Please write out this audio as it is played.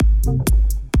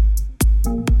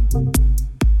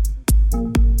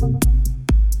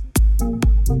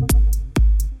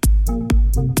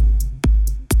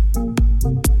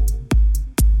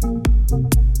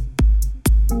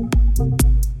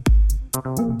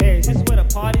Hey, is this where the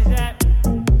party's at?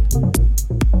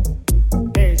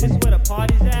 Hey, is this where the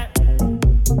party's at?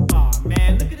 Aw,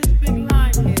 man, look at this big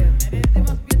line here, man. There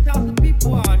must be 1,000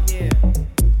 people out here.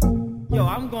 Yo,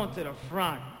 I'm going to the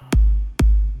front.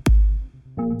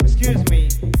 Excuse me.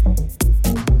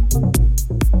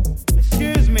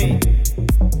 Excuse me.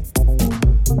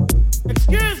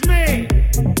 Excuse me!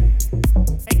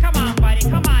 Hey, come on, buddy,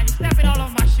 come on. You're stepping all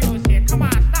over my shoes here. Come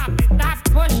on, stop it. Stop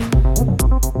pushing.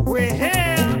 We're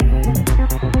here.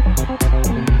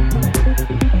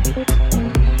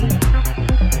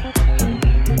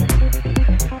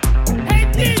 Hey,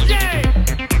 DJ!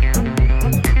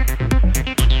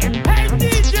 Hey,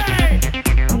 DJ!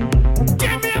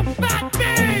 Give me a fat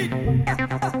beat!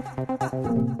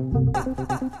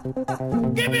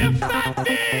 Give me a fat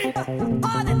beat!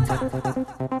 All the time.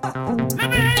 Let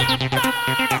me hear your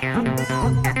style!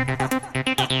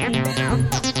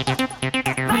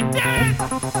 Like this!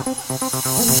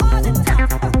 All the time.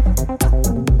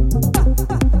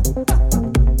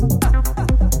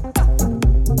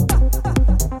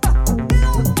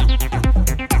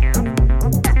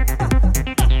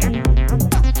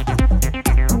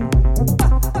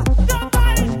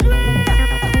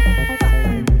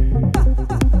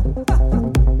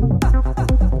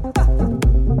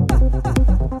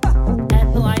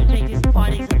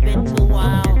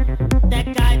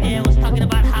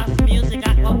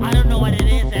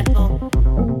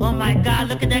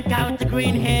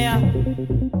 Green hair.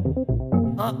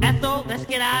 Oh, Ethel, let's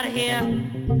get out of here.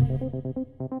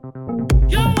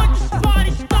 You don't want this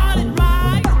party started,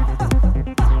 right?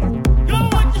 You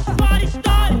don't want this party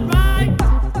started, right?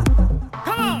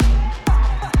 Come on.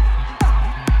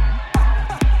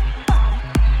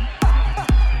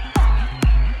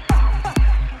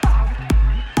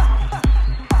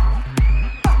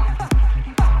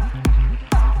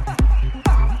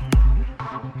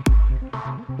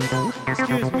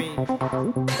 Excuse me.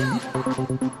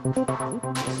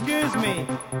 Excuse me.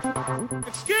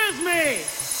 Excuse me.